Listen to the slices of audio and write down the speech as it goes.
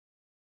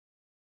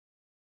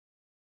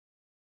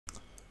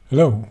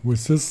Hello,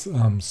 with this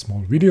small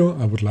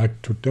video I would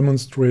like to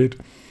demonstrate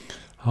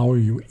how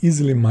you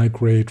easily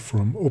migrate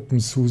from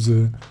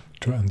openSUSE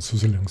to a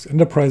SUSE Linux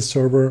Enterprise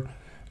Server,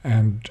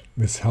 and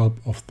with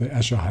help of the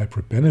Azure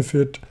Hybrid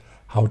benefit,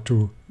 how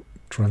to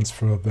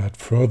transfer that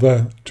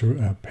further to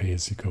a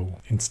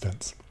pay-as-you-go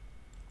instance.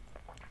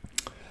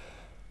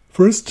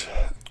 First,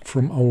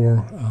 from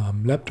our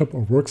laptop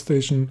or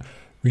workstation,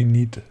 we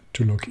need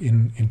to log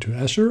into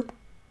Azure.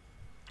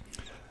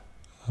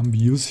 We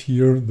use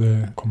here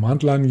the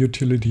command line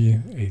utility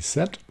AZ.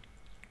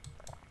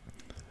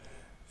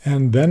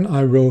 And then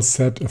I will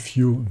set a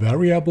few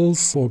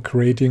variables for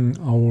creating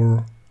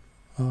our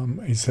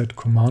AZ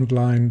command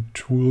line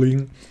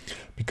tooling,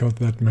 because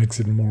that makes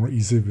it more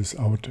easy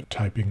without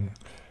typing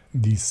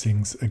these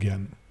things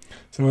again.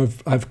 So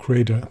I've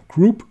created a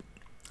group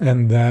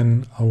and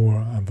then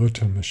our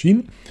virtual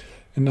machine,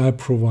 and I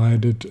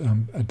provided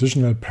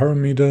additional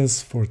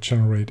parameters for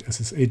generate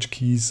SSH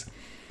keys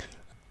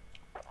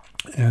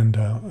and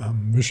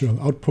visual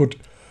output,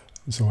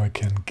 so I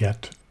can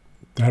get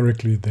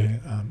directly the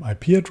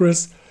IP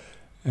address,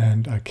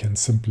 and I can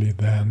simply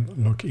then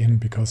log in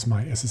because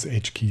my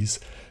SSH keys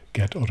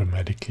get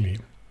automatically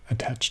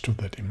attached to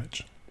that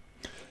image.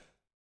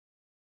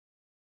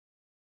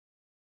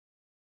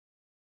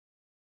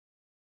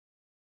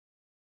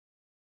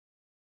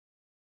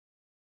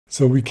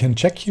 So we can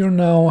check here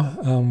now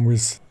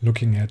with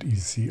looking at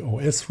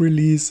ECOS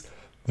release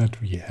that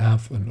we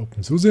have an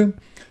openSUSE.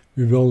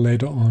 We will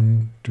later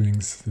on doing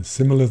the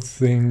similar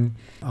thing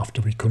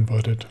after we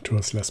convert it to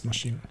a SLES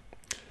machine.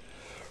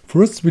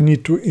 First, we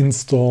need to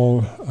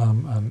install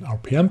an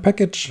RPM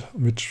package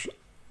which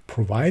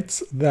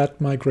provides that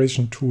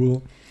migration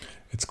tool.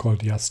 It's called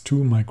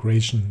YaST2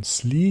 Migration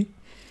SLE.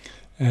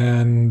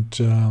 And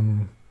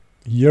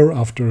here,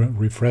 after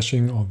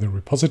refreshing all the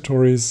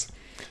repositories,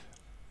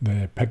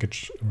 the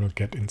package will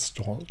get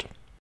installed.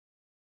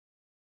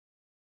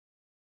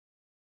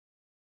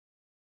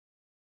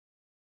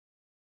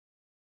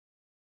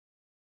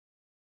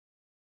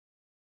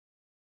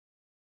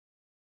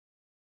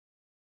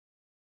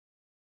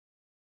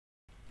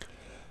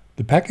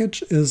 The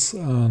package is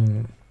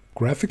a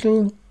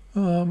graphical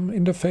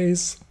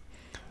interface.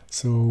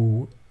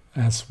 So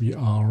as we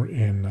are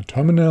in a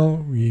terminal,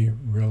 we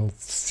will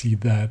see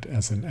that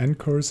as an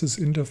ncurses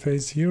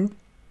interface here.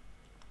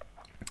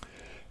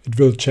 It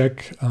will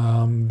check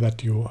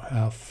that you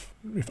have,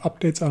 if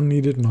updates are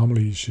needed,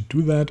 normally you should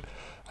do that.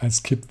 I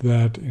skipped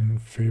that in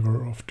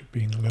favor of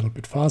being a little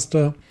bit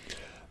faster.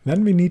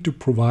 Then we need to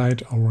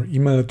provide our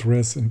email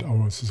address and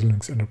our SUSE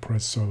Linux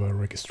Enterprise Server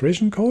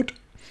registration code.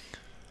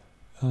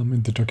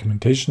 In the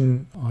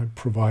documentation, I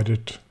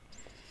provided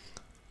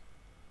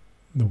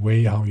the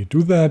way how you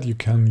do that. You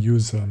can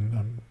use a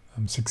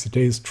 60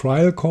 days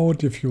trial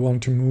code if you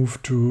want to move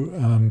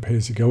to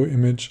pay-as-you-go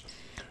image,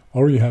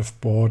 or you have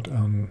bought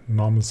a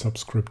normal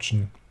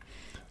subscription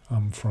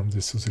from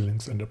the SUSE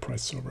Linux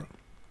Enterprise Server.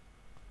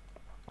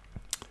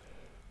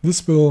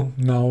 This will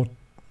now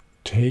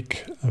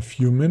take a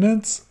few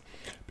minutes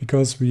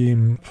because we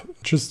are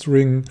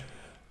registering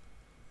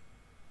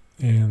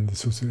in the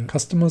SUSE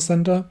Customer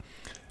Center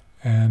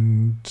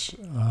and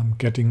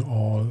getting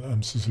all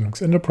SUSE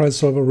Linux Enterprise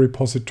Server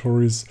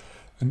repositories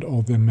and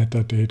all the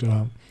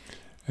metadata.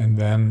 And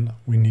then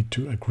we need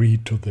to agree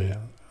to the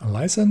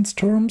license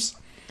terms.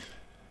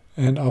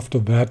 And after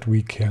that,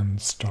 we can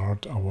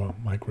start our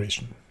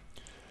migration.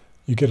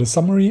 You get a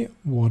summary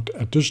what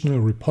additional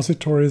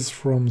repositories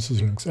from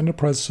SUSE Linux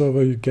Enterprise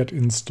Server you get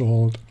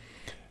installed,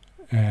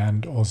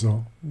 and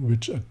also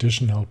which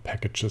additional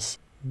packages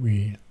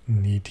we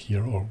need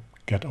here or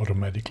get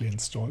automatically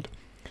installed.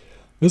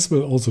 This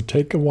will also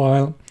take a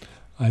while.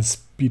 I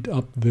speed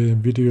up the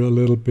video a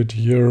little bit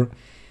here.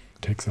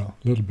 It takes a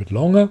little bit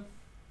longer.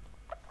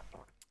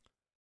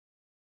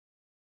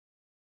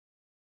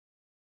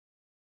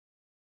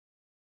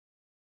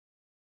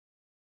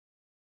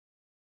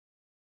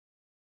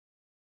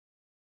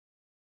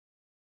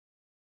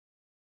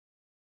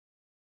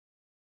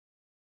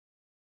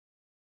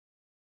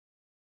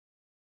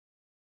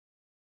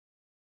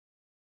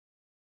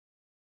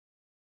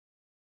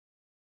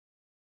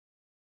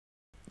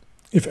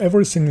 If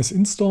everything is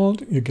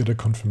installed, you get a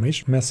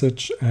confirmation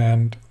message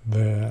and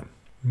the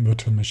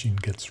virtual machine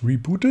gets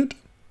rebooted.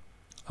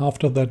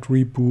 After that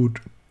reboot,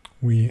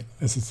 we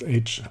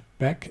SSH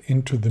back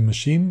into the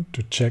machine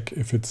to check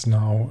if it's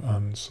now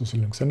on SUSE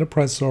Linux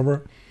Enterprise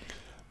Server.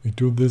 We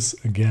do this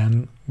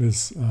again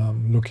with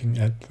looking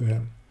at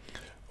the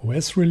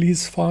OS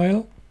release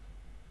file.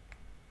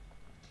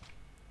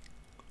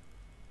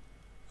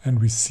 And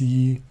we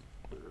see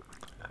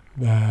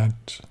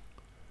that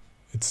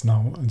it's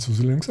now on SUSE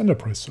Linux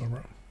Enterprise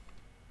Server.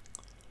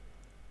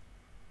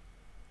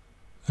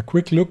 A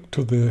quick look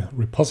to the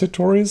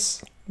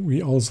repositories.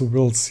 We also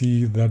will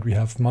see that we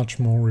have much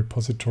more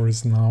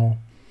repositories now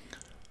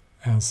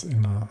as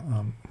in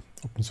a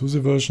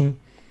openSUSE version,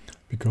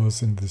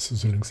 because in the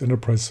SUSE Linux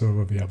Enterprise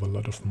Server we have a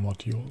lot of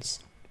modules.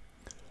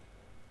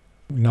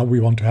 Now we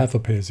want to have a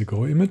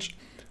pay-as-you-go image,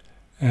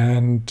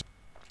 and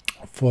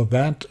For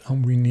that,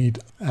 we need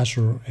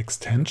Azure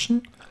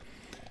extension,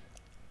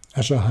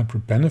 Azure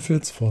Hybrid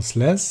Benefits for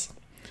SLES,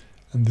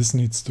 and this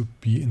needs to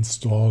be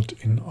installed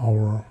in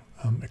our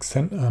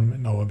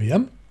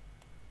VM,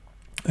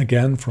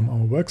 again from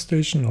our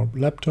workstation or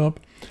laptop,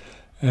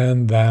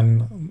 and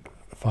then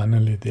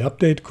finally the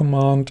update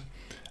command,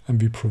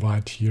 and we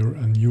provide here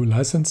a new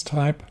license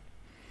type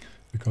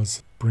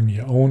because bring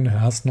your own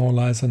has no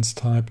license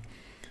type.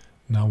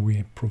 Now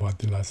we provide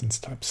the license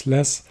type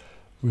SLES,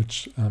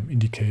 which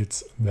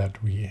indicates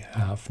that we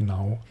have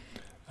now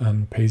a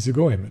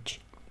pay-as-you-go image.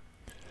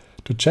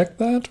 To check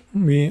that,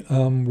 we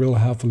will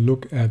have a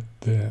look at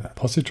the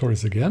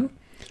repositories again.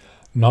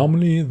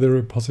 Normally, the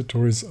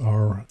repositories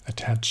are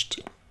attached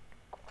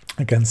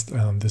against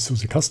the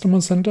SUSE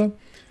Customer Center,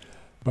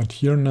 but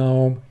here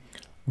now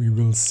we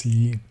will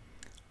see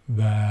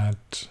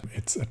that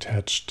it's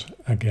attached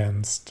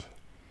against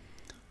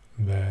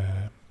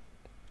the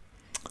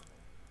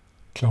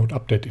cloud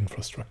update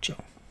infrastructure.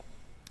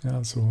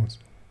 So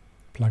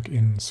plug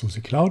in SUSE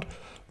Cloud.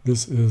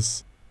 This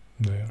is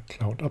the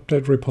cloud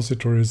update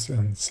repositories,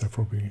 and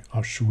therefore we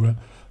are sure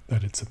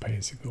that it's a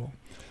pay-as-you-go.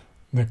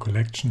 The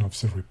collection of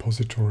the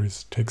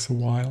repositories takes a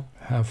while.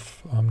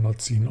 Have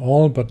not seen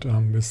all, but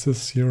with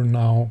this here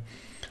now,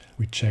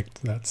 we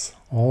checked that's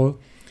all,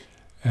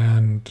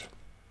 and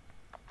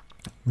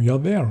we are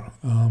there.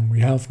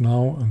 We have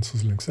now a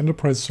SUSE Linux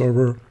Enterprise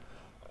Server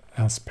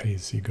as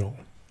pay-as-you-go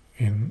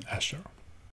in Azure.